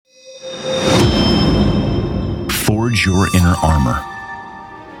is your inner armor.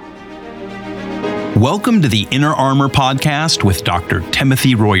 Welcome to the Inner Armor Podcast with Dr.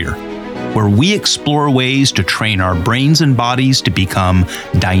 Timothy Royer, where we explore ways to train our brains and bodies to become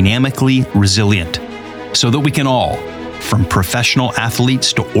dynamically resilient so that we can all, from professional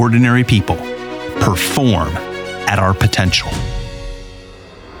athletes to ordinary people, perform at our potential.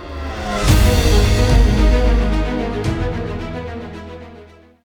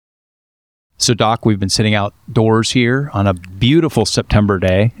 So, Doc, we've been sitting outdoors here on a beautiful September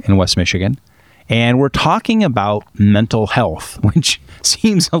day in West Michigan, and we're talking about mental health, which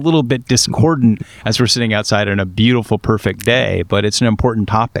seems a little bit discordant as we're sitting outside on a beautiful, perfect day, but it's an important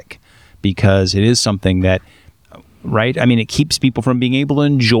topic because it is something that, right? I mean, it keeps people from being able to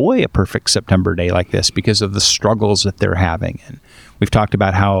enjoy a perfect September day like this because of the struggles that they're having. And we've talked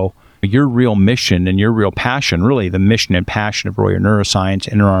about how your real mission and your real passion, really the mission and passion of Royer Neuroscience,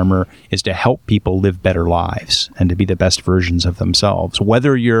 Inner Armor, is to help people live better lives and to be the best versions of themselves,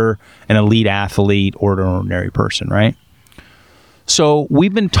 whether you're an elite athlete or an ordinary person, right? So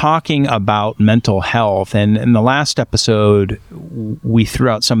we've been talking about mental health, and in the last episode, we threw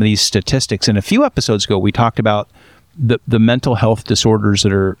out some of these statistics. And a few episodes ago, we talked about the mental health disorders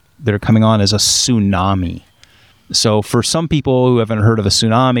that are coming on as a tsunami. So for some people who haven't heard of a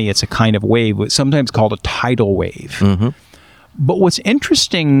tsunami, it's a kind of wave, it's sometimes called a tidal wave. Mm-hmm. But what's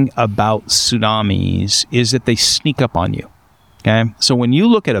interesting about tsunamis is that they sneak up on you. Okay, so when you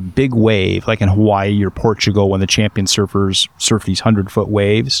look at a big wave, like in Hawaii or Portugal, when the champion surfers surf these 100-foot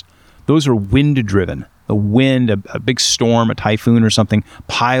waves, those are wind-driven. The wind, a big storm, a typhoon or something,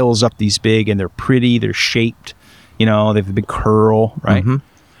 piles up these big, and they're pretty, they're shaped, they have a big curl, right? Mm-hmm.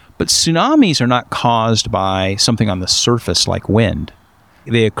 But tsunamis are not caused by something on the surface like wind.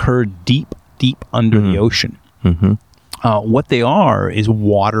 They occur deep, deep under the ocean. Mm-hmm. What they are is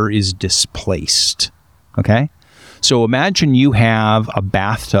water is displaced, okay? So imagine you have a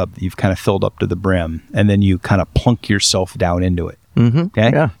bathtub that you've kind of filled up to the brim, and then you kind of plunk yourself down into it,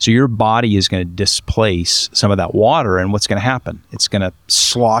 okay? Yeah. So your body is going to displace some of that water, and what's going to happen? It's going to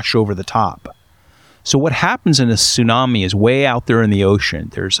slosh over the top. So what happens in a tsunami is way out there in the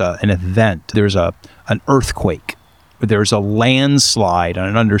ocean, there's an event, there's an earthquake, there's a landslide on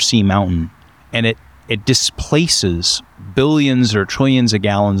an undersea mountain, and it displaces billions or trillions of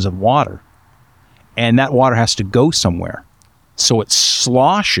gallons of water. And that water has to go somewhere. So it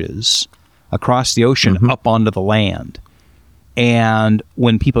sloshes across the ocean up onto the land. And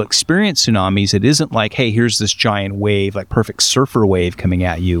when people experience tsunamis, it isn't like, hey, here's this giant wave, like perfect surfer wave coming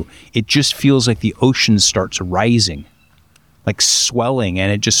at you. It just feels like the ocean starts rising, like swelling,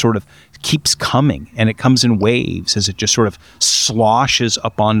 and it just sort of keeps coming. And it comes in waves as it just sort of sloshes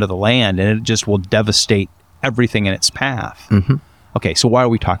up onto the land, and it just will devastate everything in its path. Mm-hmm. Okay, so why are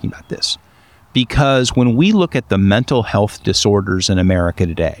we talking about this? Because when we look at the mental health disorders in America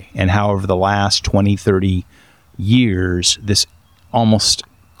today, and how over the last 20, 30 years, this almost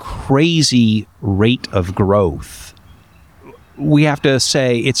crazy rate of growth, we have to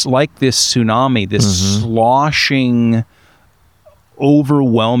say it's like this tsunami, this sloshing,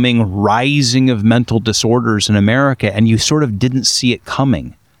 overwhelming rising of mental disorders in America, and you sort of didn't see it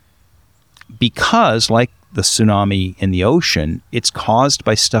coming. Because, like the tsunami in the ocean, it's caused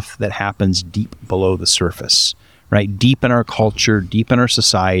by stuff that happens deep below the surface, right? Deep in our culture, deep in our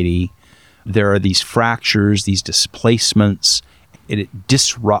society. There are these fractures, these displacements. It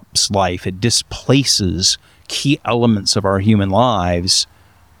disrupts life. It displaces key elements of our human lives.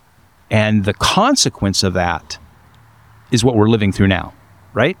 And the consequence of that is what we're living through now,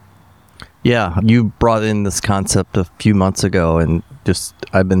 right? Yeah, you brought in this concept a few months ago, and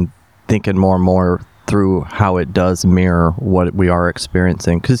I've been thinking more and more through how it does mirror what we are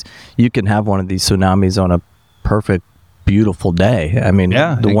experiencing. Because you can have one of these tsunamis on a perfect, beautiful day. I mean,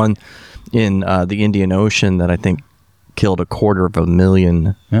 the one in the Indian Ocean that I think killed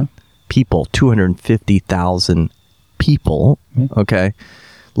 250,000 people, 250,000 people, okay,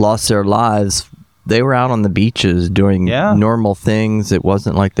 lost their lives. They were out on the beaches doing normal things. It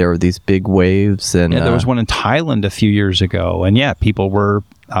wasn't like there were these big waves. And there was one in Thailand a few years ago. And people were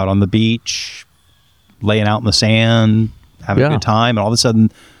out on the beach, laying out in the sand, having a good time. And all of a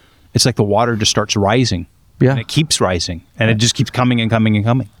sudden, it's like the water just starts rising. Yeah. And it keeps rising. And it just keeps coming and coming and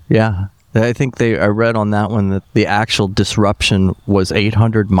coming. Yeah. I think I read on that one that the actual disruption was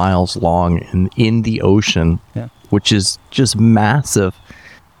 800 miles long in the ocean, which is just massive.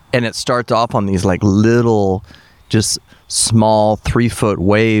 And it starts off on these like little, just small 3-foot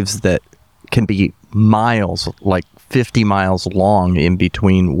waves that can be miles, like 50 miles long in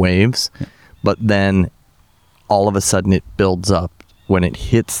between waves. Yeah. But then all of a sudden it builds up when it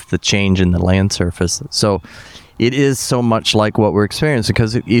hits the change in the land surface. So it is so much like what we're experiencing.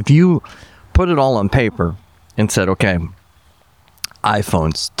 Because if you put it all on paper and said, okay,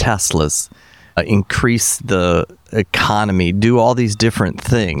 iPhones, Teslas, increase the economy, do all these different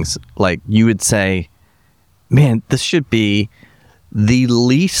things, like you would say, man, this should be the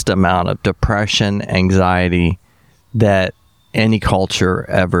least amount of depression, anxiety that any culture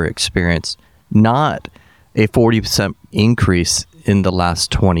ever experienced. Not a 40% increase in the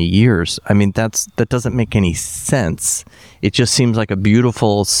last 20 years. I mean, that doesn't make any sense. It just seems like a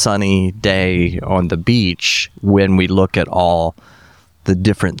beautiful sunny day on the beach when we look at all the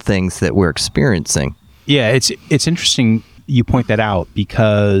different things that we're experiencing. Yeah, it's interesting you point that out,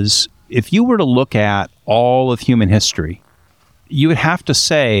 because if you were to look at all of human history, you would have to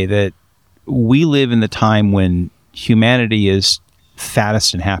say that we live in the time when humanity is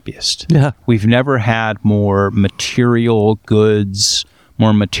fattest and happiest. Yeah. We've never had more material goods,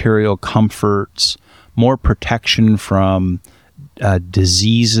 more material comforts, more protection from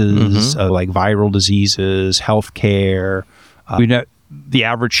diseases, like viral diseases, healthcare. The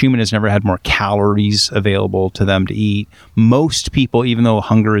average human has never had more calories available to them to eat. Most people, even though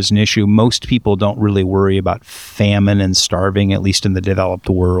hunger is an issue, most people don't really worry about famine and starving, at least in the developed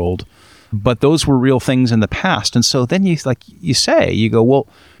world. But those were real things in the past. And so then you go, well,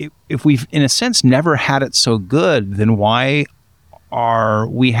 if we've, in a sense, never had it so good, then why are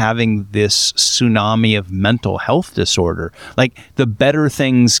we having this tsunami of mental health disorder? Like, the better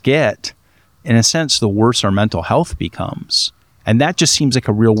things get, in a sense, the worse our mental health becomes. And that just seems like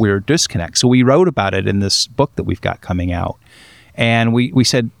a real weird disconnect. So we wrote about it in this book that we've got coming out. And we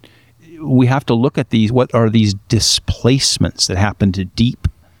said, we have to look at these, what are these displacements that happen to deep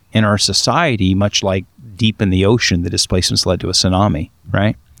in our society, much like deep in the ocean, the displacements led to a tsunami,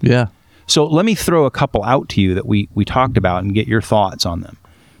 right? Yeah. So let me throw a couple out to you that we talked about and get your thoughts on them.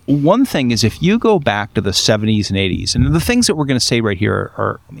 One thing is, if you go back to the 70s and 80s, and the things that we're going to say right here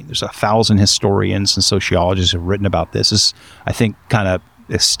are, I mean, there's 1,000 historians and sociologists who have written about this. Is, I think, kind of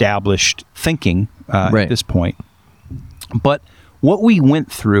established thinking right at this point. But what we went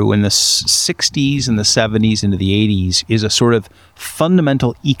through in the 60s and the 70s into the 80s is a sort of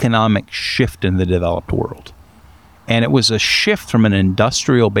fundamental economic shift in the developed world. And it was a shift from an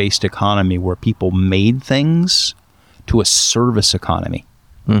industrial-based economy where people made things to a service economy.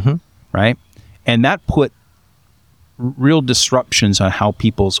 Mm-hmm. Right? And that put real disruptions on how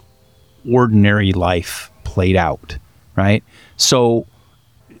people's ordinary life played out, right? So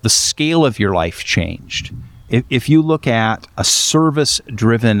the scale of your life changed. If you look at a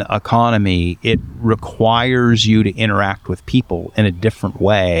service-driven economy, it requires you to interact with people in a different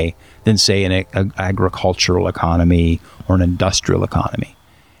way than, say, an agricultural economy or an industrial economy.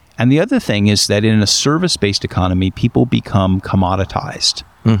 And the other thing is that in a service-based economy, people become commoditized.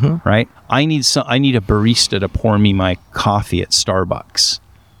 Mm-hmm. Right? I need a barista to pour me my coffee at Starbucks,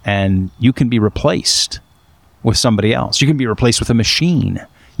 and you can be replaced with somebody else. You can be replaced with a machine.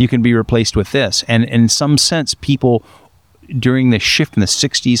 You can be replaced with this. And in some sense, people during the shift in the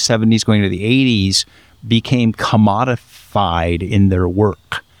 60s, 70s, going to the 80s, became commodified in their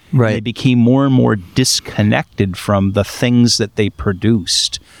work. Right. They became more and more disconnected from the things that they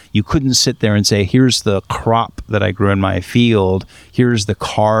produced. You couldn't sit there and say, here's the crop that I grew in my field. Here's the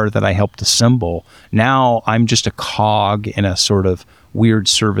car that I helped assemble. Now I'm just a cog in a sort of weird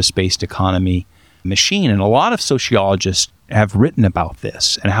service-based economy machine. And a lot of sociologists have written about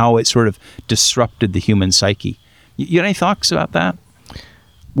this and how it sort of disrupted the human psyche. You got any thoughts about that?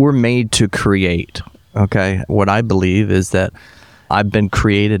 We're made to create. Okay. What I believe is that I've been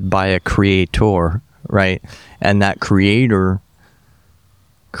created by a creator, right? And that creator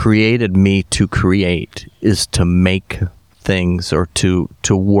created me to create, is to make things or to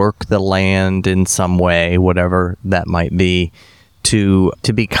work the land in some way, whatever that might be, to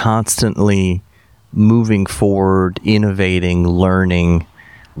be constantly moving forward, innovating, learning.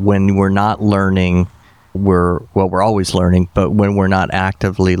 When we're not learning, we're always learning, but when we're not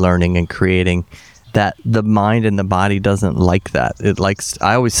actively learning and creating, that the mind and the body doesn't like that. It likes,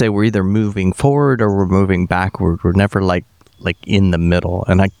 I always say, we're either moving forward or we're moving backward. We're never like in the middle.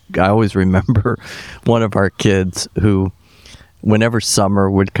 And I always remember one of our kids who, whenever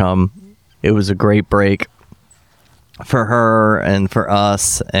summer would come, it was a great break for her and for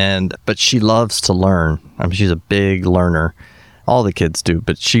us, but she loves to learn. I mean, she's a big learner. All the kids do,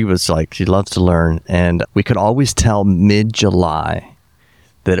 but she was like, she loves to learn. And we could always tell mid-July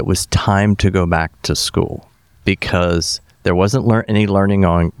that it was time to go back to school because there wasn't any learning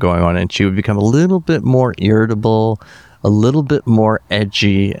going on, and she would become a little bit more irritable, a little bit more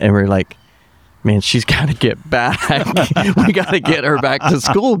edgy, and we're like, man, she's got to get back. We got to get her back to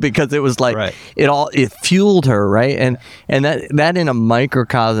school, because it was like Right. it fueled her, right? And that in a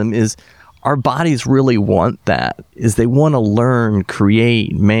microcosm is our bodies really want that, is they want to learn,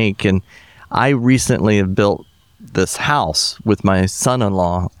 create, make. And I recently have built this house with my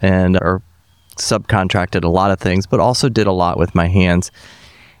son-in-law, and or subcontracted a lot of things, but also did a lot with my hands.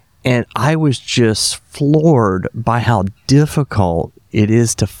 And I was just floored by how difficult it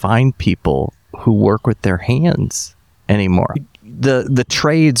is to find people who work with their hands anymore. The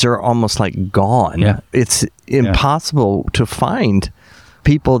trades are almost like gone. Yeah. It's impossible to find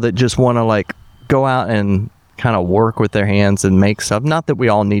people that just want to like go out and kind of work with their hands and make stuff. Not that we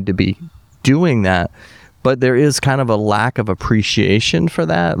all need to be doing that, but there is kind of a lack of appreciation for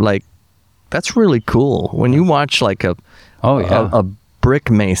that. Like, that's really cool when you watch like a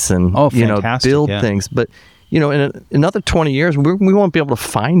brick mason, build things. But in another 20 years, we won't be able to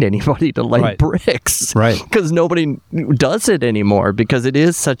find anybody to lay bricks, right? Because nobody does it anymore, because it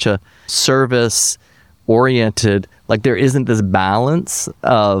is such a service oriented. Like, there isn't this balance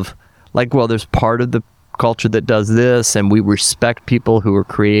of like, well, there's part of the culture that does this, and we respect people who are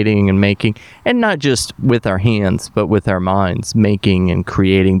creating and making, and not just with our hands, but with our minds, making and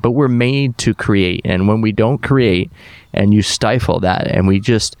creating. But we're made to create, and when we don't create, and you stifle that, and we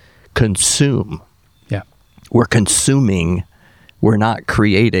just consume, we're consuming, we're not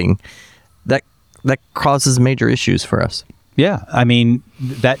creating, that causes major issues for us. Yeah, I mean,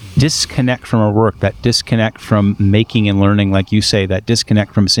 that disconnect from our work, that disconnect from making and learning, like you say, that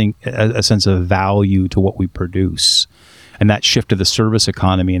disconnect from seeing a sense of value to what we produce, and that shift to the service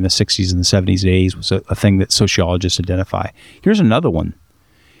economy in the 60s and the 70s and 80s was a thing that sociologists identify. Here's another one.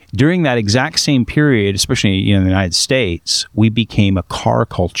 During that exact same period, especially in the United States, we became a car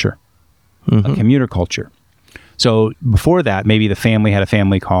culture, a commuter culture. So before that, maybe the family had a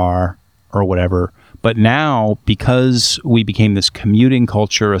family car or whatever. But now, because we became this commuting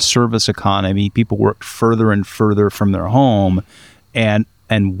culture, a service economy, people worked further and further from their home, and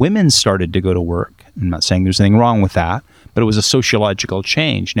women started to go to work. I'm not saying there's anything wrong with that, but it was a sociological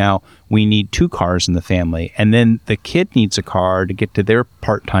change. Now we need 2 cars in the family, and then the kid needs a car to get to their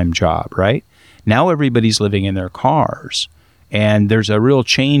part-time job, right? Now everybody's living in their cars. And there's a real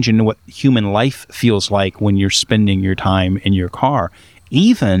change in what human life feels like when you're spending your time in your car.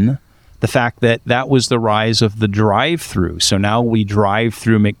 Even the fact that was the rise of the drive-through. So now we drive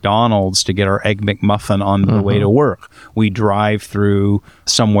through McDonald's to get our Egg McMuffin on the way to work. We drive through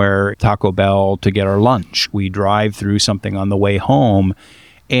somewhere, Taco Bell, to get our lunch. We drive through something on the way home.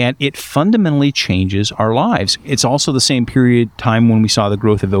 And it fundamentally changes our lives. It's also the same period time when we saw the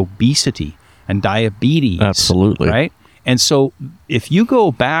growth of obesity and diabetes. Absolutely. Right? And so if you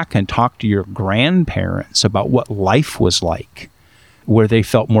go back and talk to your grandparents about what life was like, where they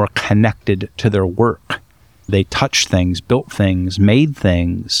felt more connected to their work, they touched things, built things, made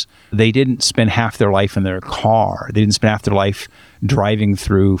things. They didn't spend half their life in their car. They didn't spend half their life driving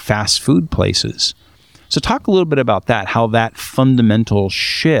through fast food places. So talk a little bit about that, how that fundamental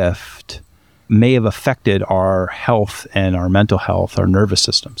shift may have affected our health and our mental health, our nervous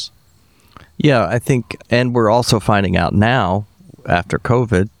systems. Yeah, I think, and we're also finding out now, after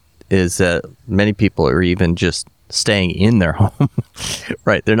COVID, is that many people are even just staying in their home,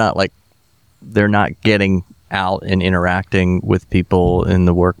 right? They're not getting out and interacting with people in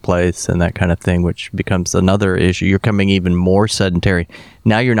the workplace and that kind of thing, which becomes another issue. You're becoming even more sedentary.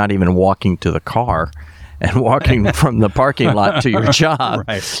 Now you're not even walking to the car and walking from the parking lot to your job.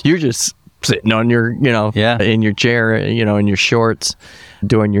 Right. You're just sitting on your, in your chair, in your shorts,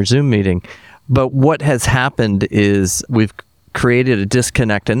 doing your Zoom meeting. But what has happened is we've created a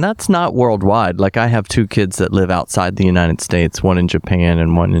disconnect, and that's not worldwide. Like, I have 2 kids that live outside the United States, one in Japan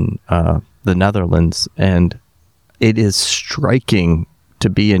and one in the Netherlands, and it is striking to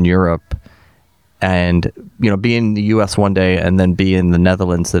be in Europe and be in the U.S. one day and then be in the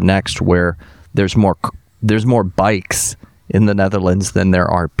Netherlands the next, where there's more bikes in the Netherlands than there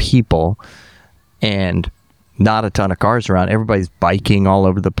are people, and not a ton of cars around. Everybody's biking all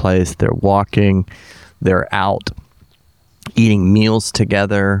over the place. They're walking. They're out eating meals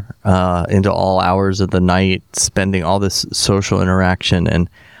together into all hours of the night, spending all this social interaction. And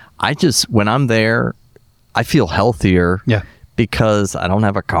when I'm there, I feel healthier because I don't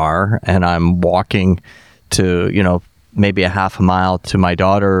have a car and I'm walking to, maybe a half a mile to my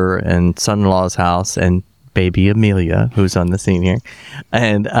daughter and son-in-law's house and baby Amelia, who's on the scene here.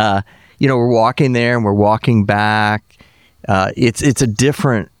 And, we're walking there and we're walking back. It's a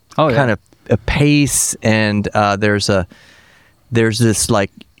different kind of a pace, and there's this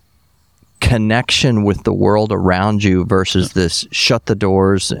like connection with the world around you versus this shut the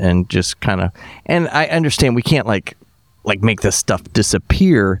doors and just kind of, and I understand we can't like make this stuff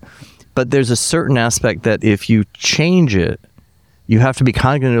disappear, but there's a certain aspect that if you change it, you have to be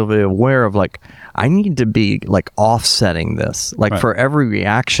cognitively aware of like, I need to be like offsetting this. Like for every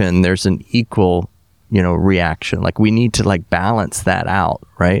reaction, there's an equal, reaction. Like we need to like balance that out.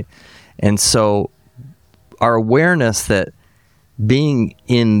 Right. And so our awareness that being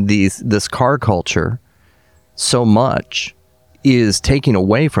in this car culture so much is taking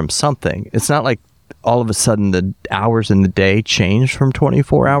away from something. It's not like all of a sudden the hours in the day change from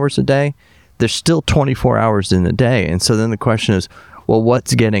 24 hours a day. There's still 24 hours in the day. And so then the question is, well,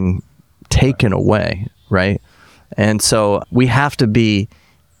 what's getting taken away, right? And so we have to be,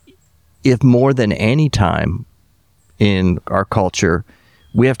 if more than any time in our culture,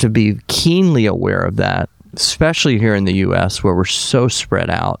 we have to be keenly aware of that, especially here in the U.S. where we're so spread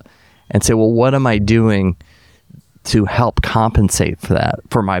out, and say, well, what am I doing to help compensate for that,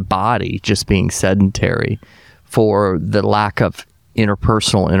 for my body just being sedentary, for the lack of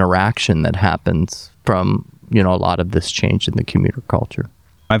interpersonal interaction that happens from, a lot of this change in the commuter culture.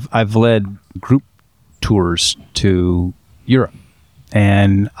 I've led group tours to Europe,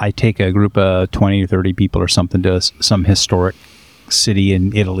 and I take a group of 20 or 30 people or something to some historic city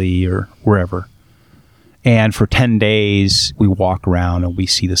in Italy or wherever. And for 10 days, we walk around and we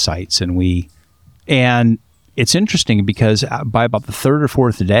see the sights, and it's interesting because by about the third or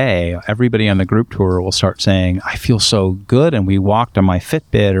fourth day, everybody on the group tour will start saying, I feel so good. And we walked on my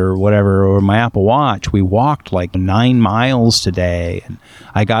Fitbit or whatever, or my Apple Watch. We walked like 9 miles today. And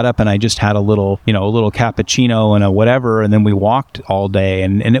I got up and I just had a little cappuccino and a whatever. And then we walked all day.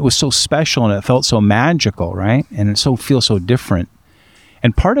 And it was so special and it felt so magical, right? And it feels so different.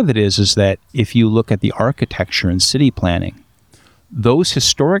 And part of it is that if you look at the architecture and city planning, those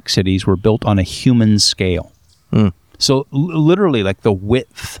historic cities were built on a human scale. So literally like the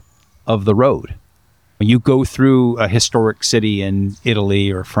width of the road. When you go through a historic city in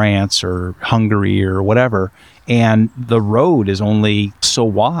Italy or France or Hungary or whatever, and the road is only so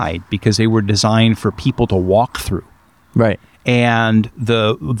wide because they were designed for people to walk through. Right. And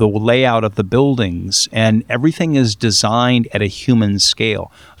the layout of the buildings and everything is designed at a human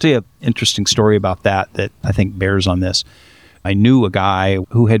scale. I'll tell you an interesting story about that I think bears on this. I knew a guy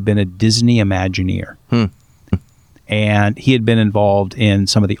who had been a Disney Imagineer. And he had been involved in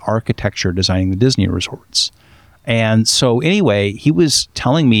some of the architecture designing the Disney resorts. And so anyway, he was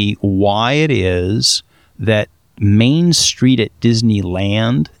telling me why it is that Main Street at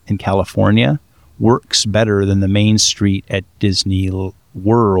Disneyland in California works better than the Main Street at Disney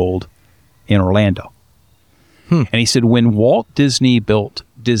World in Orlando. And he said when Walt Disney built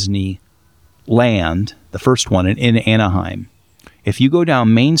Disneyland, the first one in Anaheim, if you go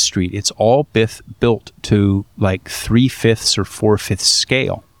down Main Street, it's all built to like 3/5 or 4/5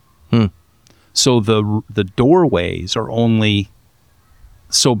 scale. So the doorways are only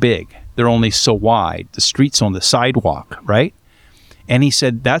so big. They're only so wide. The street's on the sidewalk, right? And he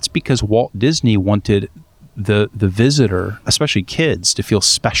said that's because Walt Disney wanted the visitor, especially kids, to feel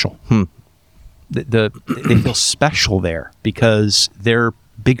special. They feel special there because they're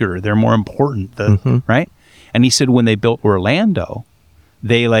bigger, they're more important, right? And he said when they built Orlando,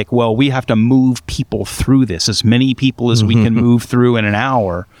 they we have to move people through this, as many people as we can move through in an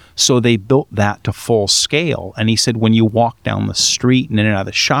hour. So they built that to full scale. And he said when you walk down the street and in and out of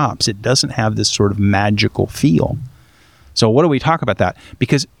the shops, it doesn't have this sort of magical feel. So what do we talk about that?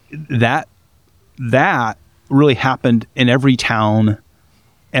 Because that really happened in every town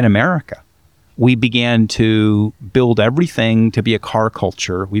in America. We began to build everything to be a car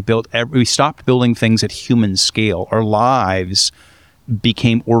culture. We stopped building things at human scale. Our lives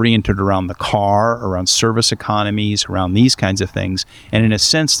became oriented around the car, around service economies, around these kinds of things. And in a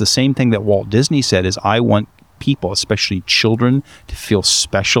sense, the same thing that Walt Disney said is, I want people, especially children, to feel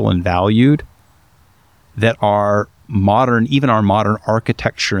special and valued, that our modern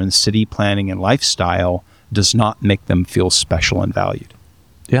architecture and city planning and lifestyle does not make them feel special and valued.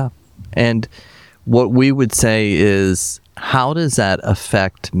 Yeah. And what we would say is, how does that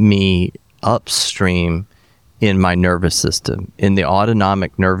affect me upstream in my nervous system, in the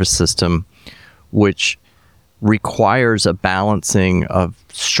autonomic nervous system, which requires a balancing of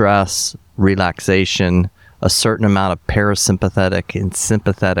stress, relaxation, a certain amount of parasympathetic and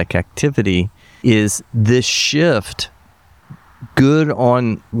sympathetic activity? Is this shift good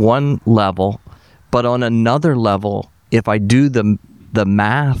on one level, but on another level, if I do the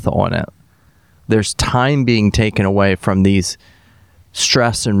math on it, there's time being taken away from these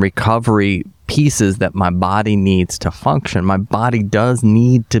stress and recovery pieces that my body needs to function. My body does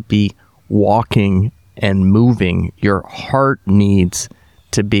need to be walking and moving. Your heart needs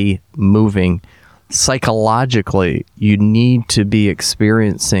to be moving. Psychologically, you need to be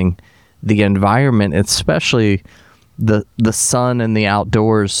experiencing the environment, especially the sun and the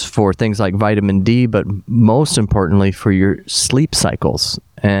outdoors, for things like vitamin D, but most importantly for your sleep cycles.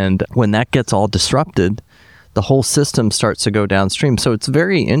 And when that gets all disrupted, the whole system starts to go downstream. So it's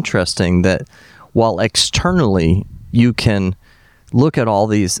very interesting that while externally you can look at all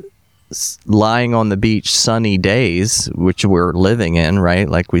these lying on the beach sunny days, which we're living in, right?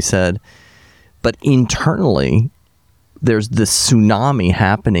 Like we said, but internally there's this tsunami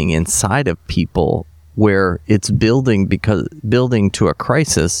happening inside of people where it's building to a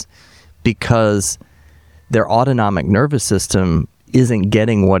crisis because their autonomic nervous system isn't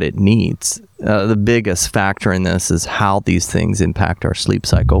getting what it needs. The biggest factor in this is how these things impact our sleep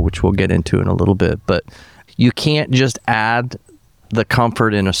cycle, which we'll get into in a little bit. But you can't just add the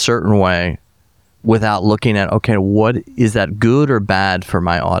comfort in a certain way without looking at, okay, what is that good or bad for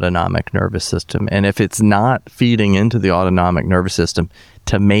my autonomic nervous system? And if it's not feeding into the autonomic nervous system,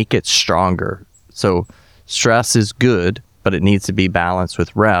 to make it stronger. So stress is good, but it needs to be balanced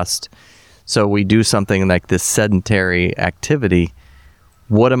with rest. So we do something like this sedentary activity.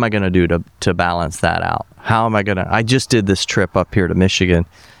 What am I going to do to balance that out? How am I going to... I just did this trip up here to Michigan,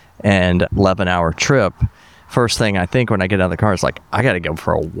 and 11-hour trip. First thing I think when I get out of the car is like, I got to go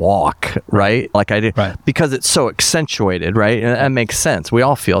for a walk, right? Like I did, right. Because it's so accentuated, right? And that makes sense. We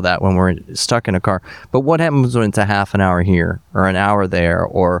all feel that when we're stuck in a car. But what happens when it's a half an hour here or an hour there,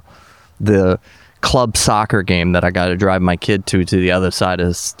 or the club soccer game that I got to drive my kid to the other side of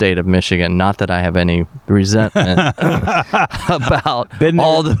the state of Michigan? Not that I have any resentment about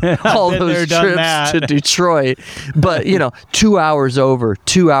all those trips to Detroit, but 2 hours over,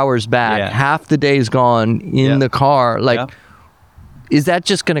 2 hours back, half the day's gone in the car. Like, is that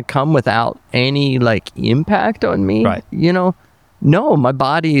just going to come without any impact on me? Right. No, my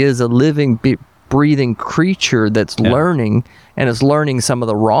body is a living, breathing creature that's learning, and is learning some of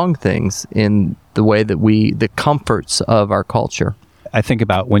the wrong things in the way that the comforts of our culture. I think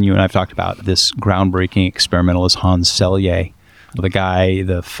about when you and I've talked about this groundbreaking experimentalist, Hans Selye,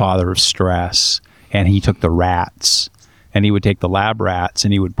 the father of stress, and he took the rats, and he would take the lab rats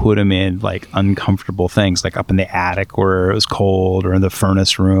and he would put them in uncomfortable things, like up in the attic where it was cold, or in the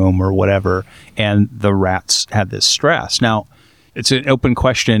furnace room or whatever. And the rats had this stress. Now, it's an open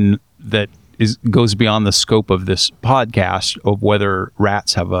question that goes beyond the scope of this podcast of whether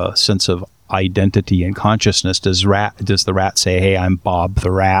rats have a sense of identity and consciousness. Does the rat say, hey, I'm Bob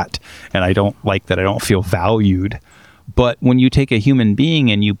the rat, and I don't like that, I don't feel valued? But when you take a human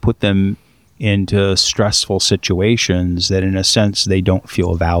being and you put them into stressful situations, that in a sense they don't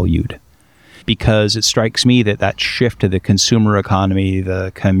feel valued. Because it strikes me that shift to the consumer economy,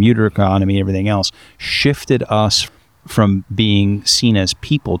 the commuter economy, everything else, shifted us from being seen as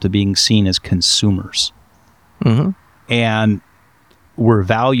people to being seen as consumers. Mm-hmm. And we're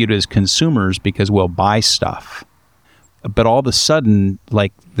valued as consumers because we'll buy stuff. But all of a sudden,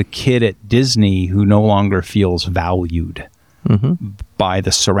 like the kid at Disney who no longer feels valued by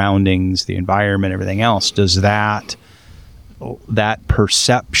the surroundings, the environment, everything else, does that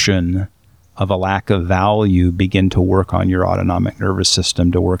perception of a lack of value begin to work on your autonomic nervous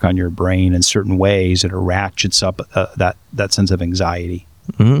system, to work on your brain in certain ways that ratchets up that sense of anxiety?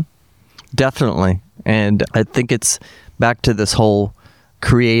 Mm-hmm. Definitely. And I think it's back to this whole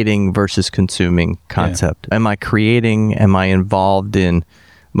creating versus consuming concept. Yeah. Am I creating? Am I involved in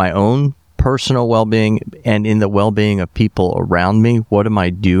my own personal well-being and in the well-being of people around me? What am I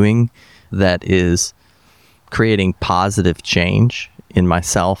doing that is creating positive change in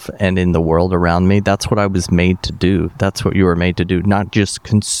myself and in the world around me? That's what I was made to do. That's what you were made to do. Not just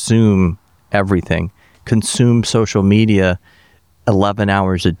consume everything. Consume social media 11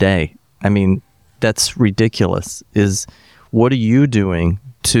 hours a day. I mean, that's ridiculous. What are you doing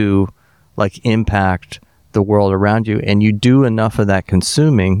to impact the world around you? And you do enough of that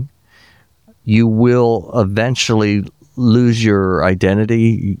consuming, you will eventually lose your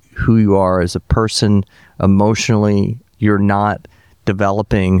identity, who you are as a person emotionally. You're not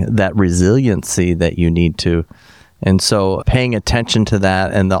developing that resiliency that you need to. And so paying attention to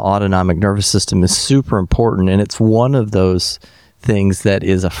that and the autonomic nervous system is super important. And it's one of those things that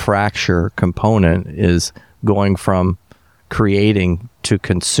is a fracture component, is going from creating to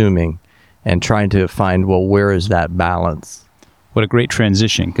consuming and trying to find, well, where is that balance? What a great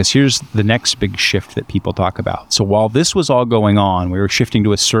transition, because here's the next big shift that people talk about. So while this was all going on, we were shifting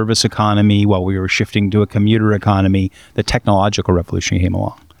to a service economy, while we were shifting to a commuter economy, the technological revolution came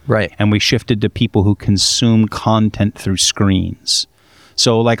along. Right. And we shifted to people who consume content through screens.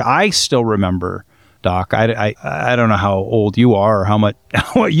 So like I still remember, Doc, I don't know how old you are or how much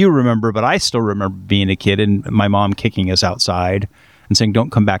what you remember, but I still remember being a kid and my mom kicking us outside and saying, "Don't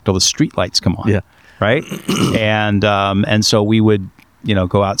come back till the street lights come on." Yeah. Right. And so we would,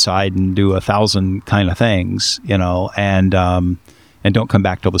 go outside and do 1,000 kind of things, and don't come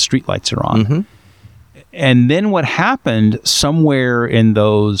back till the street lights are on. Mm-hmm. And then what happened somewhere in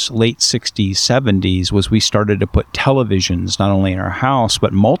those late 60s, 70s was we started to put televisions not only in our house,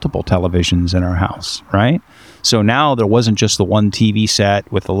 but multiple televisions in our house, right? So now there wasn't just the one TV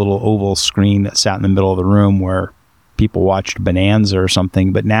set with a little oval screen that sat in the middle of the room where people watched Bonanza or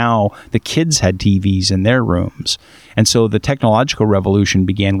something, but now the kids had TVs in their rooms. And so the technological revolution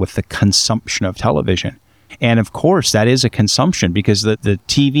began with the consumption of television. And of course, that is a consumption because the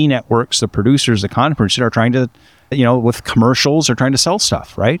TV networks, the producers, the content producers are trying to, with commercials, are trying to sell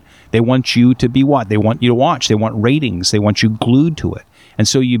stuff, right? They want you to be what? They want you to watch. They want ratings. They want you glued to it. And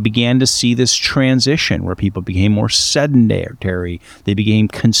so you began to see this transition where people became more sedentary. They became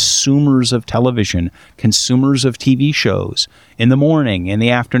consumers of television, consumers of TV shows in the morning, in the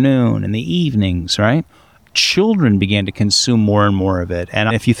afternoon, in the evenings, right? Children began to consume more and more of it.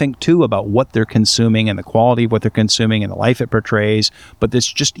 And if you think too about what they're consuming and the quality of what they're consuming and the life it portrays, but this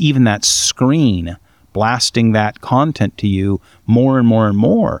just even that screen blasting that content to you more and more and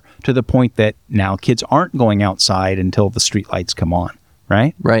more to the point that now kids aren't going outside until the streetlights come on,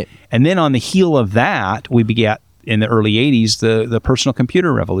 right? Right. And then on the heel of that, we begat in the early 80s the personal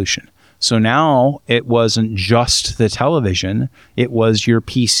computer revolution. So now it wasn't just the television, it was your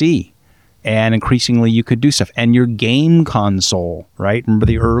PC. And increasingly, you could do stuff. And your game console, right? Remember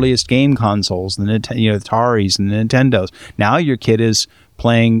the earliest game consoles, the Ataris and the Nintendos. Now your kid is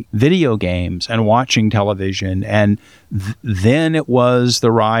playing video games and watching television. And then it was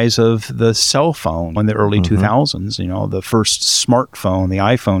the rise of the cell phone in the early 2000s. The first smartphone, the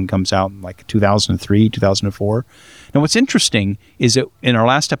iPhone, comes out in like 2003, 2004. Now, what's interesting is that in our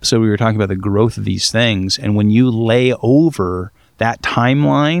last episode, we were talking about the growth of these things. And when you lay over that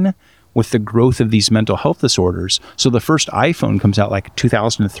timeline with the growth of these mental health disorders. So the first iPhone comes out like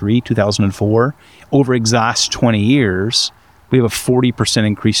 2003, 2004. Over the last 20 years, we have a 40%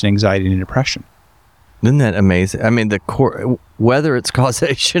 increase in anxiety and depression. Isn't that amazing? I mean, whether it's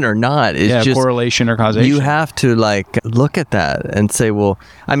causation or not, it's just correlation or causation. You have to look at that and say, well,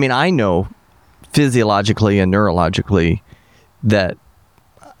 I mean, I know physiologically and neurologically that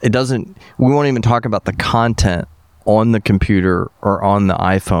we won't even talk about the content on the computer or on the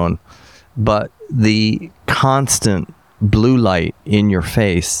iPhone, but the constant blue light in your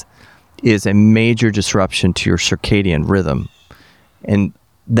face is a major disruption to your circadian rhythm. And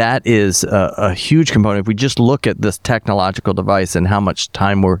that is a huge component. If we just look at this technological device and how much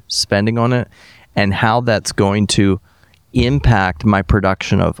time we're spending on it and how that's going to impact my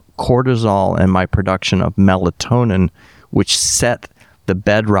production of cortisol and my production of melatonin, which set the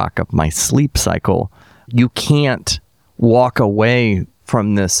bedrock of my sleep cycle, you can't walk away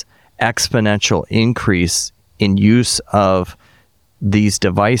from this exponential increase in use of these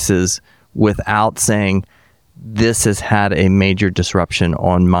devices without saying this has had a major disruption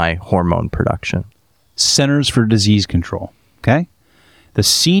on my hormone production. Centers for Disease Control, okay? The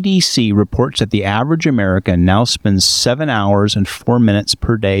CDC reports that the average American now spends 7 hours and 4 minutes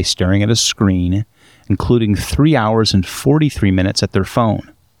per day staring at a screen, including 3 hours and 43 minutes at their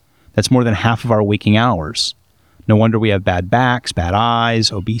phone. That's more than half of our waking hours. No wonder we have bad backs, bad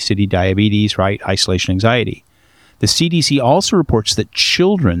eyes, obesity, diabetes, right? Isolation, anxiety. The CDC also reports that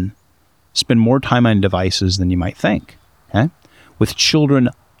children spend more time on devices than you might think. Okay? With children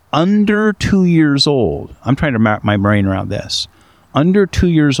under 2 years old, I'm trying to wrap my brain around this, under 2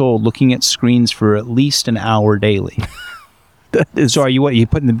 years old looking at screens for at least an hour daily. So are you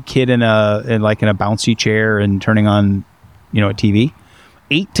putting the kid in a bouncy chair and turning on, a TV?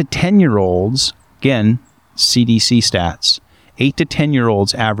 8 to 10-year-olds, again, CDC stats, 8 to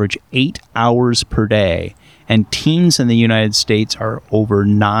 10-year-olds average 8 hours per day, and teens in the United States are over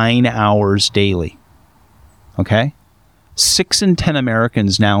 9 hours daily. Okay? 6 in 10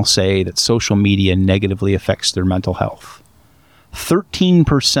 Americans now say that social media negatively affects their mental health.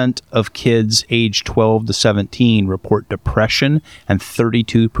 13% of kids aged 12 to 17 report depression and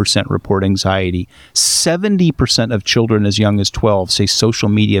 32% report anxiety. 70% of children as young as 12 say social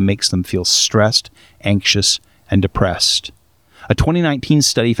media makes them feel stressed, anxious, and depressed. A 2019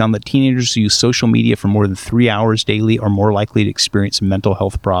 study found that teenagers who use social media for more than 3 hours daily are more likely to experience mental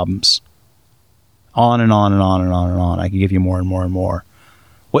health problems. On and on and on and on and on. I can give you more and more and more.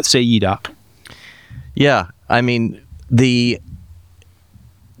 What say ye, Doc? Yeah, I mean,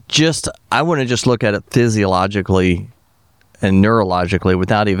 I want to just look at it physiologically and neurologically,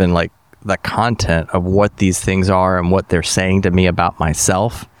 without even like the content of what these things are and what they're saying to me about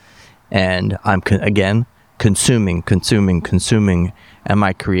myself. And I'm again consuming. Am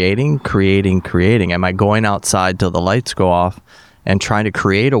I creating? Am I going outside till the lights go off and trying to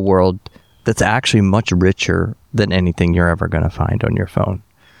create a world that's actually much richer than anything you're ever going to find on your phone?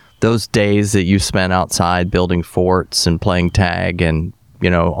 Those days that you spent outside building forts and playing tag and, you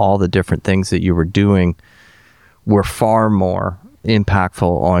know, all the different things that you were doing were far more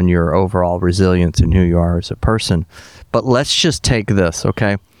impactful on your overall resilience and who you are as a person. But let's just take this,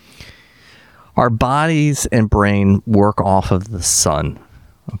 okay? Our bodies and brain work off of the sun,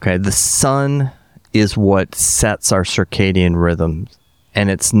 okay? The sun is what sets our circadian rhythms. And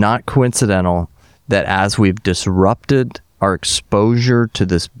it's not coincidental that as we've disrupted our exposure to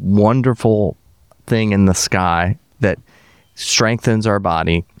this wonderful thing in the sky that strengthens our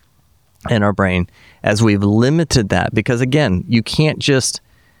body and our brain, as we've limited that, because again, you can't just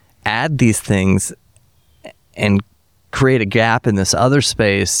add these things and create a gap in this other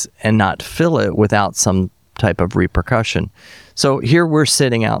space and not fill it without some type of repercussion. So here we're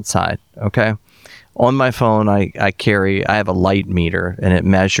sitting outside, okay? On my phone, I have a light meter, and it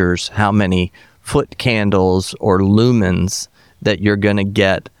measures how many foot candles or lumens that you're going to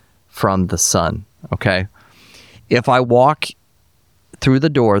get from the sun, okay? If I walk through the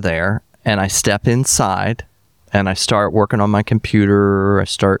door there and I step inside and I start working on my computer, I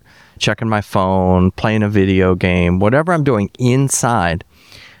start checking my phone, playing a video game, whatever I'm doing inside,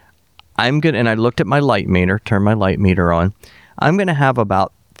 and I looked at my light meter, turned my light meter on, I'm going to have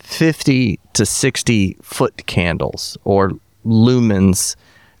about 50 to 60 foot candles or lumens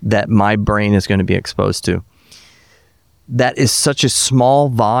that my brain is going to be exposed to. That is such a small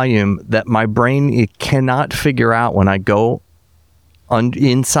volume that my brain, it cannot figure out when I go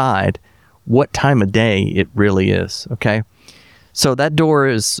inside what time of day it really is, okay? So that door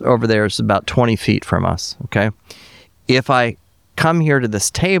is over there, is about 20 feet from us, okay? If I come here to this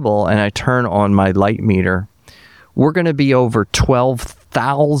table and I turn on my light meter, we're going to be over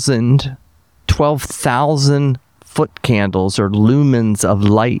 12,000 foot candles or lumens of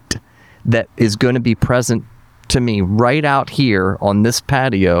light that is going to be present to me right out here on this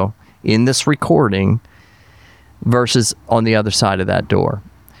patio in this recording versus on the other side of that door.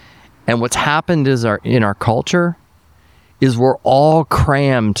 And what's happened is in our culture is we're all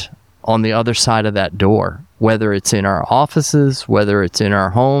crammed on the other side of that door, whether it's in our offices, whether it's in our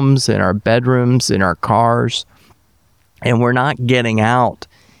homes, in our bedrooms, in our cars, and we're not getting out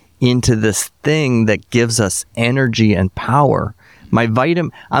into this thing that gives us energy and power. I'm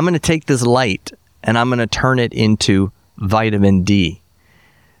going to take this light and I'm going to turn it into vitamin D.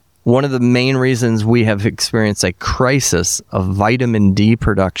 One of the main reasons we have experienced a crisis of vitamin D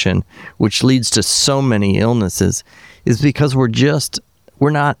production, which leads to so many illnesses, is because we're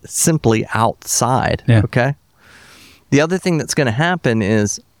not simply outside, okay? The other thing that's going to happen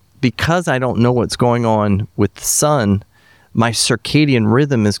is because I don't know what's going on with the sun, my circadian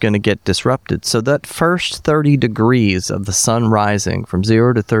rhythm is going to get disrupted. So that first 30 degrees of the sun rising from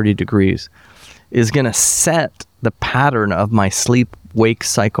 0 to 30 degrees is going to set the pattern of my sleep-wake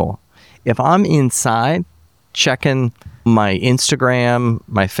cycle. If I'm inside checking my Instagram,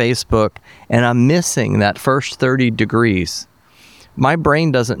 my Facebook, and I'm missing that first 30 degrees, my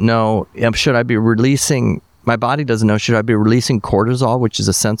brain doesn't know, my body doesn't know, should I be releasing cortisol, which is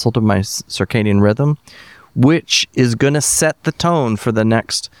essential to my circadian rhythm, which is going to set the tone for the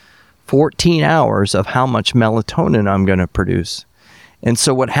next 14 hours of how much melatonin I'm going to produce. And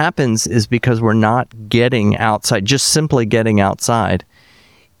so what happens is, because we're not getting outside, just simply getting outside,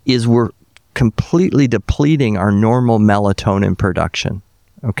 is we're completely depleting our normal melatonin production,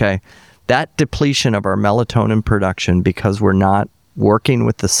 okay? That depletion of our melatonin production, because we're not working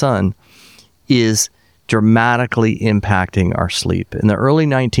with the sun, is dramatically impacting our sleep. In the early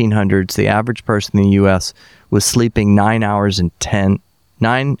 1900s, the average person in the U.S. was sleeping 9 hours and 10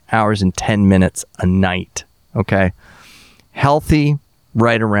 minutes a night, okay? Healthy,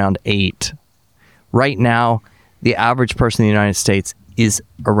 right around 8. Right now, the average person in the United States is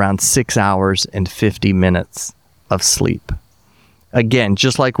around 6 hours and 50 minutes of sleep. Again,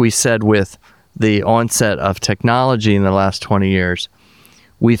 just like we said with the onset of technology in the last 20 years,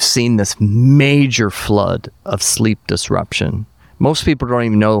 we've seen this major flood of sleep disruption. Most people don't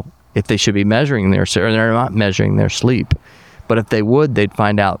even know if they should be measuring or they're not measuring their sleep. But if they would, they'd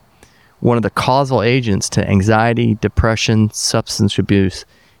find out one of the causal agents to anxiety, depression, substance abuse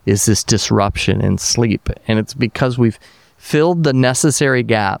is this disruption in sleep. And it's because we've filled the necessary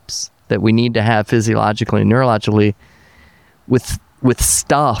gaps that we need to have physiologically and neurologically with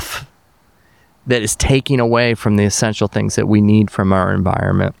stuff that is taking away from the essential things that we need from our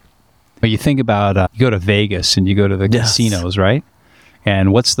environment. But you think about, you go to Vegas and you go to the Yes. casinos, right?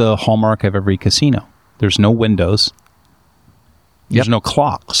 And what's the hallmark of every casino? There's no windows. There's Yep. no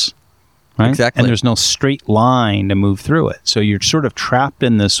clocks, right? Exactly. And there's no straight line to move through it. So you're sort of trapped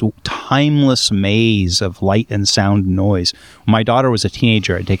in this timeless maze of light and sound and noise. When my daughter was a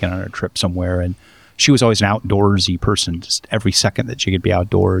teenager, I'd taken her on a trip somewhere, and she was always an outdoorsy person, just every second that she could be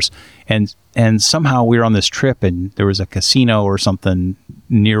outdoors. And somehow we were on this trip, and there was a casino or something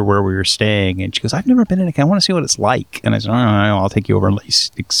near where we were staying. And she goes, "I've never been in a casino. I want to see what it's like." And I said, "All right, I'll take you over and let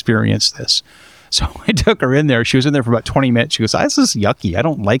you experience this." So I took her in there. She was in there for about 20 minutes. She goes, "This is yucky. I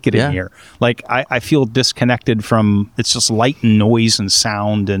don't like it Yeah. in here. Like, I feel disconnected from, it's just light and noise and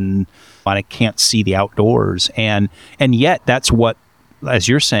sound, and I can't see the outdoors." And yet that's what, as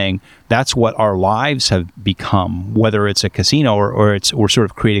you're saying, that's what our lives have become, whether it's a casino or we're sort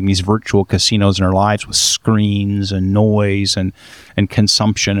of creating these virtual casinos in our lives with screens and noise and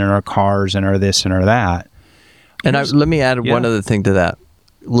consumption in our cars and our this and our that. And let me add one Yeah. other thing to that.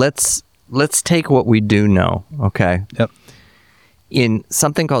 Let's take what we do know, okay? Yep. In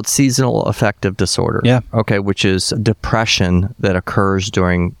something called seasonal affective disorder, Yeah. okay, which is depression that occurs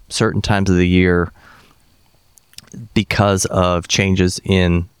during certain times of the year because of changes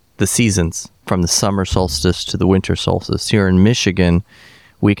in the seasons from the summer solstice to the winter solstice. Here in Michigan,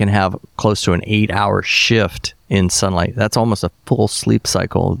 we can have close to an 8-hour shift in sunlight. That's almost a full sleep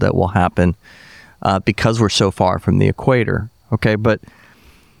cycle that will happen because we're so far from the equator. Okay, but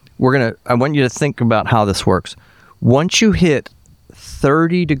I want you to think about how this works. Once you hit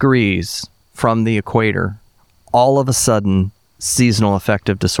 30 degrees from the equator, all of a sudden, seasonal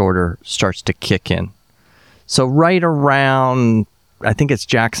affective disorder starts to kick in. So right around, I think it's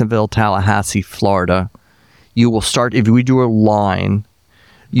Jacksonville, Tallahassee, Florida, you will start, if we do a line,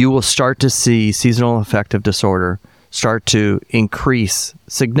 you will start to see seasonal affective disorder start to increase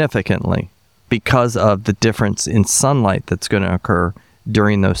significantly because of the difference in sunlight that's going to occur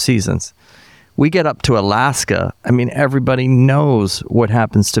during those seasons. We get up to Alaska. I mean, everybody knows what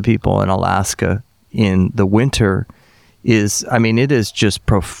happens to people in Alaska in the winter is, I mean, it is just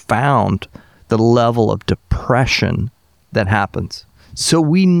profound, the level of depression that happens. So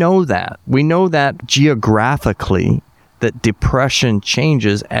we know that. We know that geographically, that depression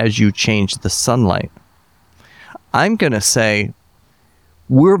changes as you change the sunlight. I'm going to say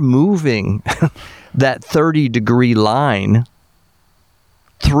we're moving that 30-degree line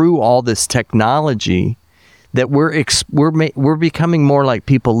through all this technology that we're becoming more like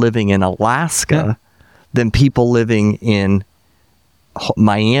people living in Alaska than people living in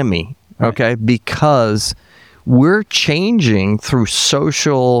Miami, okay? Because we're changing through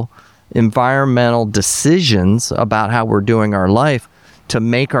social, environmental decisions about how we're doing our life to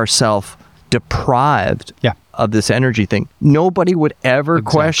make ourselves deprived of this energy thing. Nobody would ever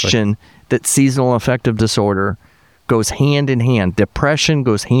question that seasonal affective disorder goes hand in hand. Depression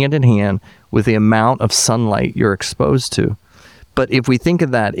goes hand in hand with the amount of sunlight you're exposed to. But if we think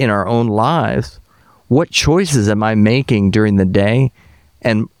of that in our own lives, what choices am I making during the day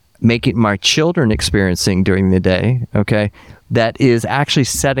and making my children experiencing during the day, okay, that is actually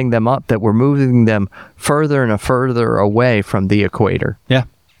setting them up, that we're moving them further and further away from the equator? Yeah,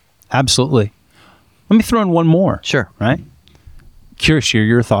 absolutely. Let me throw in one more. Sure. Right? Curious to hear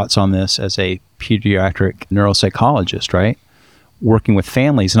your thoughts on this as a pediatric neuropsychologist, right? Working with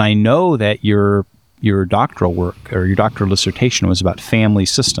families. And I know that your doctoral work or your doctoral dissertation was about family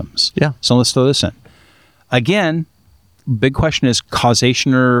systems. Yeah. So let's throw this in. Again, big question is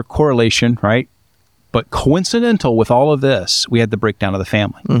causation or correlation, right? But coincidental with all of this, we had the breakdown of the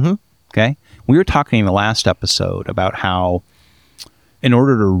family. Mm-hmm. Okay? We were talking in the last episode about how in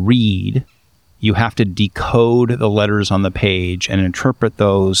order to read, you have to decode the letters on the page and interpret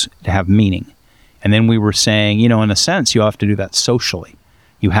those to have meaning. And then we were saying, in a sense, you have to do that socially.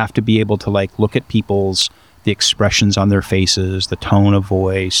 You have to be able to look at the expressions on their faces, the tone of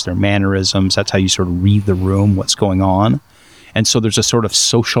voice, their mannerisms. That's how you sort of read the room, what's going on. And so there's a sort of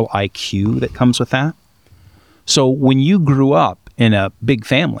social IQ that comes with that. So when you grew up in a big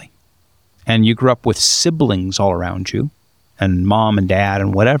family and you grew up with siblings all around you and mom and dad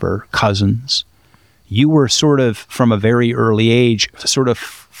and whatever, cousins, you were sort of from a very early age sort of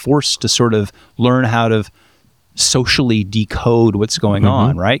forced to sort of learn how to socially decode what's going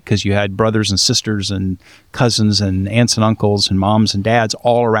on, right? Because you had brothers and sisters and cousins and aunts and uncles and moms and dads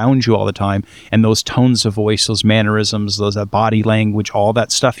all around you all the time. And those tones of voice, those mannerisms, those body language, all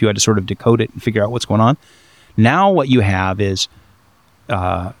that stuff, you had to sort of decode it and figure out what's going on. Now what you have is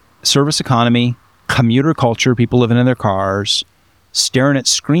service economy, commuter culture, people living in their cars, staring at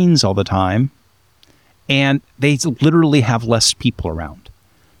screens all the time, And they literally have less people around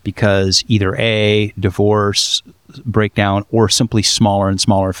because either A, divorce, breakdown, or simply smaller and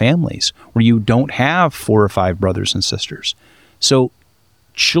smaller families where you don't have 4 or 5 brothers and sisters. So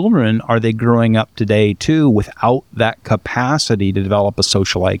children, are they growing up today too without that capacity to develop a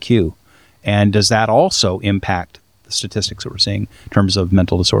social IQ? And does that also impact the statistics that we're seeing in terms of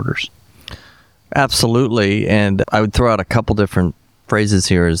mental disorders? Absolutely. And I would throw out a couple different phrases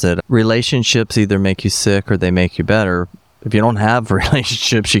here is that relationships either make you sick or they make you better. If you don't have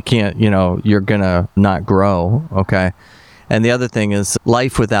relationships, you can't, you're going to not grow. Okay. And the other thing is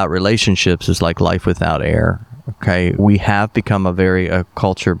life without relationships is like life without air. Okay. We have become a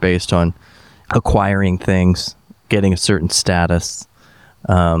culture based on acquiring things, getting a certain status,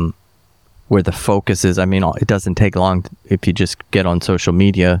 where the focus is. I mean, it doesn't take long. If you just get on social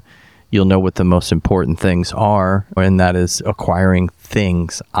media, you'll know what the most important things are, and that is acquiring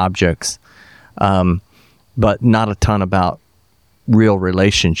things, objects, but not a ton about real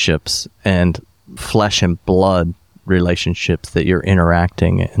relationships and flesh and blood relationships that you're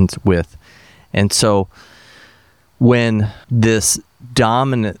interacting with. And so when this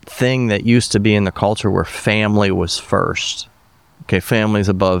dominant thing that used to be in the culture where family was first, okay, family's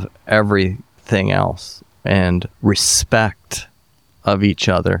above everything else, and respect of each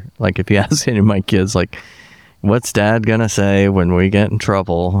other. Like if you ask any of my kids, like, what's dad gonna say when we get in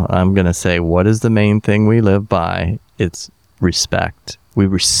trouble? I'm gonna say, what is the main thing we live by? It's respect. We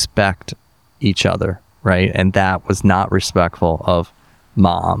respect each other, right? And that was not respectful of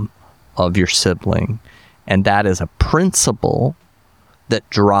mom, of your sibling. And that is a principle that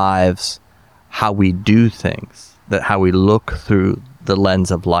drives how we do things, that how we look through the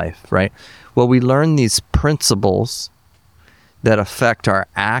lens of life, right? Well, we learn these principles that affect our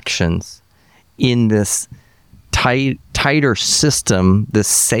actions in this tighter system, this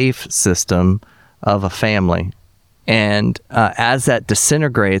safe system of a family. And as that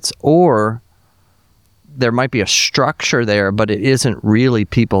disintegrates, or there might be a structure there, but it isn't really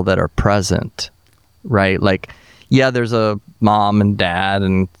people that are present, right? Like, yeah, there's a mom and dad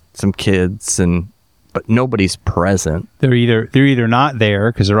and some kids, but nobody's present. They're either not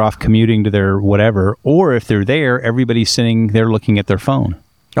there because they're off commuting to their whatever, or if they're there, everybody's sitting there looking at their phone.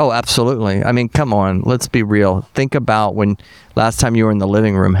 Oh, absolutely. I mean, come on, let's be real. Think about when last time you were in the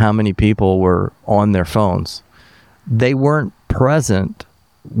living room, how many people were on their phones? They weren't present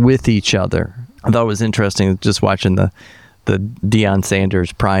with each other. I thought it was interesting just watching the Deion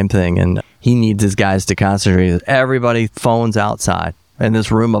Sanders prime thing, and he needs his guys to concentrate. Everybody phones outside in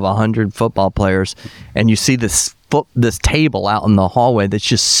this room of 100 football players, and you see this table out in the hallway that's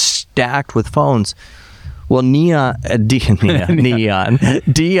just stacked with phones. Well, Deion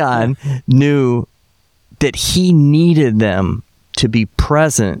knew that he needed them to be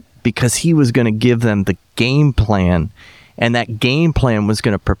present because he was going to give them the game plan, and that game plan was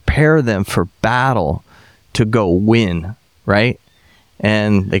going to prepare them for battle to go win, right?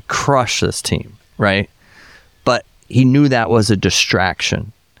 And they crushed this team, right? But he knew that was a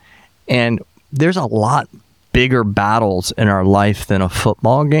distraction. And there's a lot bigger battles in our life than a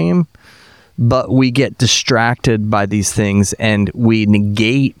football game, but we get distracted by these things and we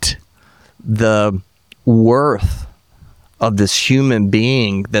negate the worth of this human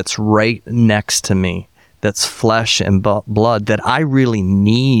being that's right next to me, that's flesh and blood, that I really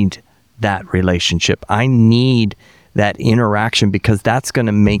need that relationship. I need that interaction because that's going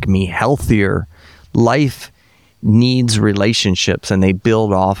to make me healthier. Life needs relationships and they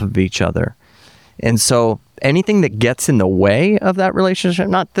build off of each other. And so anything that gets in the way of that relationship,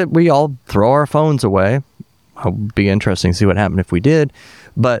 not that we all throw our phones away. It would be interesting to see what happened if we did.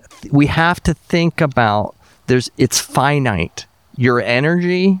 But we have to think about it's finite. Your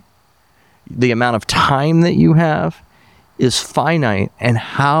energy, the amount of time that you have is finite. And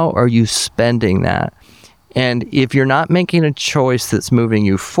how are you spending that? And if you're not making a choice that's moving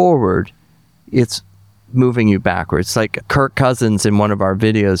you forward, it's moving you backwards. Like Kirk Cousins in one of our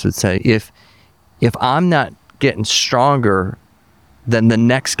videos would say, if I'm not getting stronger, then the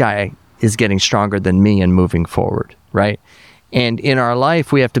next guy is getting stronger than me and moving forward, right? And in our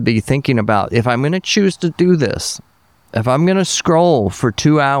life, we have to be thinking about, if I'm going to choose to do this, if I'm going to scroll for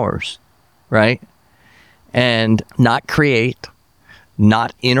 2 hours, right? And not create,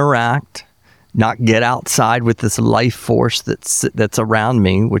 not interact, not get outside with this life force that's around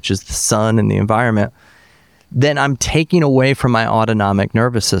me, which is the sun and the environment, then I'm taking away from my autonomic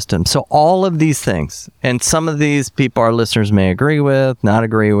nervous system. So all of these things, and some of these people our listeners may agree with, not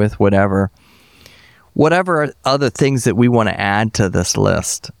agree with, whatever other things that we want to add to this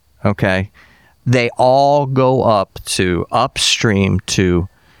list, okay, they all go upstream to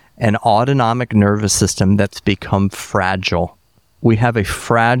an autonomic nervous system that's become fragile. We have a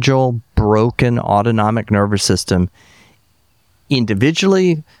fragile, broken autonomic nervous system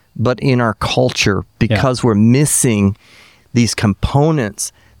individually, but in our culture, because we're missing these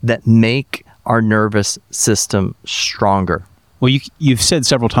components that make our nervous system stronger. Well, you've said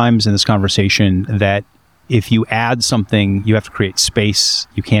several times in this conversation that if you add something, you have to create space.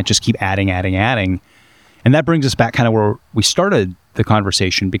 You can't just keep adding. And that brings us back kind of where we started the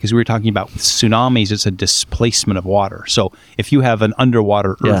conversation, because we were talking about tsunamis, it's a displacement of water. So if you have an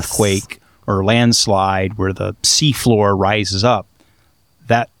underwater earthquake or landslide where the seafloor rises up,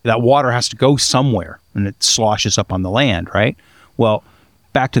 that water has to go somewhere and it sloshes up on the land, right? Well,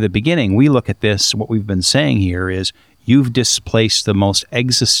 back to the beginning, we look at this, what we've been saying here is you've displaced the most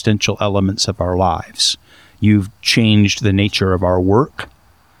existential elements of our lives. You've changed the nature of our work,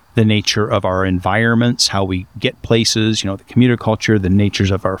 the nature of our environments, how we get places, the commuter culture, the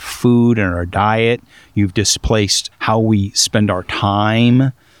natures of our food and our diet. You've displaced how we spend our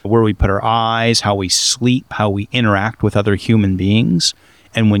time, where we put our eyes, how we sleep, how we interact with other human beings.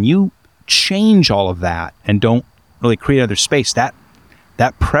 And when you change all of that and don't really create other space, that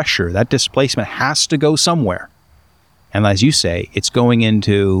pressure, that displacement has to go somewhere. And as you say, it's going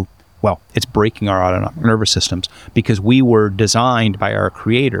into, it's breaking our autonomic nervous systems, because we were designed by our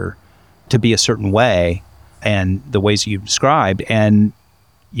creator to be a certain way, and the ways that you've described, and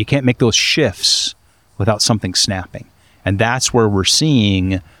you can't make those shifts without something snapping. And that's where we're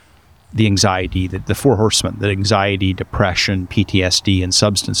seeing the anxiety, the four horsemen, the anxiety, depression, PTSD, and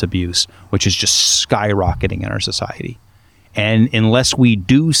substance abuse, which is just skyrocketing in our society. And unless we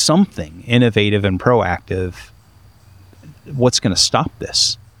do something innovative and proactive, what's going to stop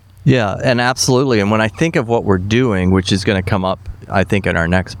this? Yeah, and absolutely. And when I think of what we're doing, which is going to come up, I think, in our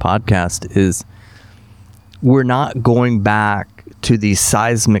next podcast, is we're not going back to these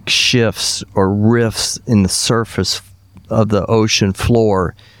seismic shifts or rifts in the surface of the ocean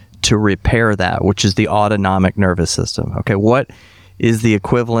floor to repair that, which is the autonomic nervous system. Okay, what is the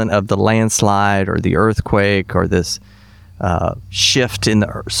equivalent of the landslide or the earthquake or this shift in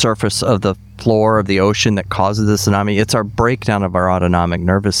the surface of the floor of the ocean that causes the tsunami? It's our breakdown of our autonomic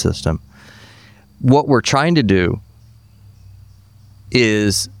nervous system. What we're trying to do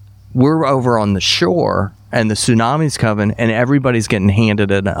is we're over on the shore and the tsunami's coming and everybody's getting handed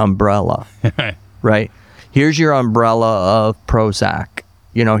an umbrella, right? Here's your umbrella of Prozac.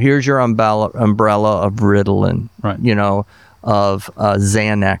 Here's your umbrella of Ritalin, right? Of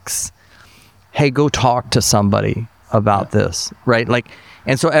Xanax. Hey, go talk to somebody about this, right?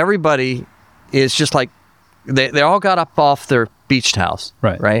 And so everybody is just like, they all got up off their beach towels,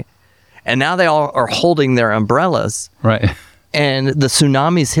 right? And now they all are holding their umbrellas, right? And the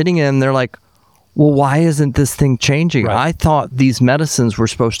tsunami's hitting them. They're like, well, why isn't this thing changing? Right. I thought these medicines were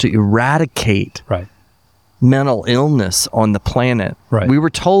supposed to eradicate mental illness on the planet. Right. We were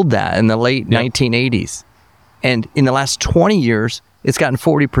told that in the late 1980s. And in the last 20 years, it's gotten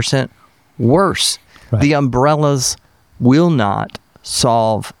 40% worse. Right. The umbrellas will not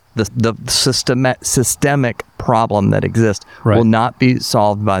solve the systemic problem that exists. Right. Will not be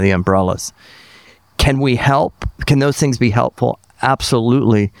solved by the umbrellas. Can we help? Can those things be helpful?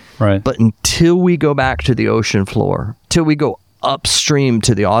 Absolutely. Right. But until we go back to the ocean floor, till we go upstream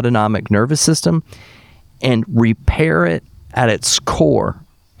to the autonomic nervous system and repair it at its core,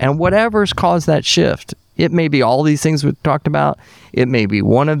 and whatever's caused that shift, it may be all these things we've talked about. It may be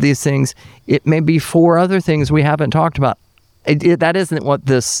one of these things. It may be four other things we haven't talked about. That isn't what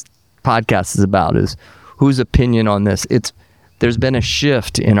this podcast is about, is whose opinion on this. There's been a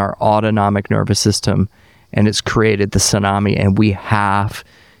shift in our autonomic nervous system, and it's created the tsunami, and we have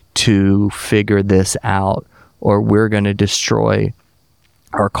to figure this out, or we're going to destroy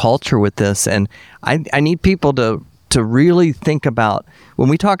our culture with this. And I need people to really think about, when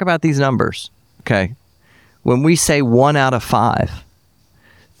we talk about these numbers, okay, when we say 1 out of 5,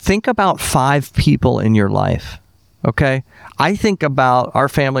 think about 5 people in your life, okay? I think about our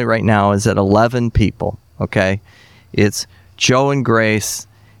family right now is at 11 people, okay? It's Joe and Grace,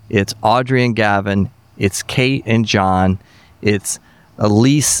 it's Audrey and Gavin, it's Kate and John, it's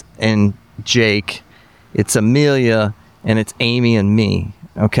Elise and Jake, it's Amelia, and it's Amy and me,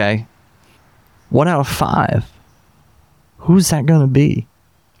 okay? 1 out of 5. Who's that going to be?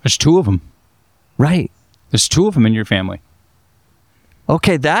 There's 2 of them. Right. There's 2 of them in your family.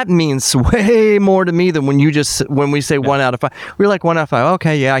 Okay, that means way more to me than when we say 1 out of 5. We're like 1 out of 5.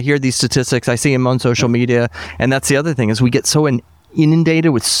 Okay, yeah, I hear these statistics. I see them on social media. And that's the other thing, is we get so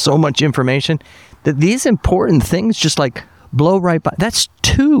inundated with so much information that these important things just like blow right by. That's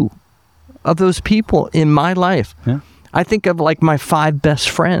 2 of those people in my life. Yeah. I think of like my 5 best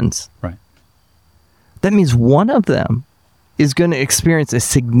friends. Right. That means one of them is going to experience a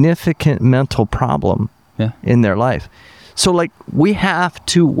significant mental problem in their life. So like we have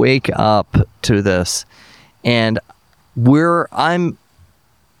to wake up to this, and I'm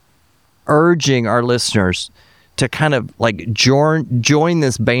urging our listeners to kind of like join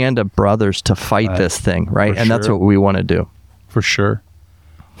this band of brothers to fight this thing, right? And that's what we want to do. For sure.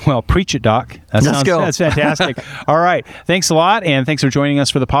 Well, preach it, Doc. Let's go. That's fantastic. All right. Thanks a lot, and thanks for joining us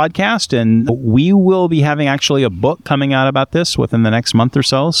for the podcast. And we will be having actually a book coming out about this within the next month or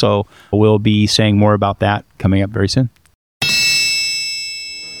so. So we'll be saying more about that coming up very soon.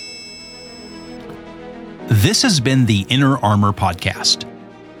 This has been the Inner Armor Podcast.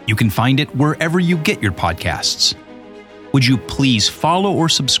 You can find it wherever you get your podcasts. Would you please follow or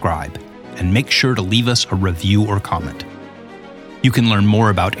subscribe, and make sure to leave us a review or comment. You can learn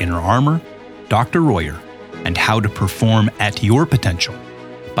more about Inner Armor, Dr. Royer, and how to perform at your potential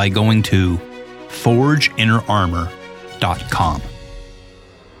by going to forgeinnerarmor.com.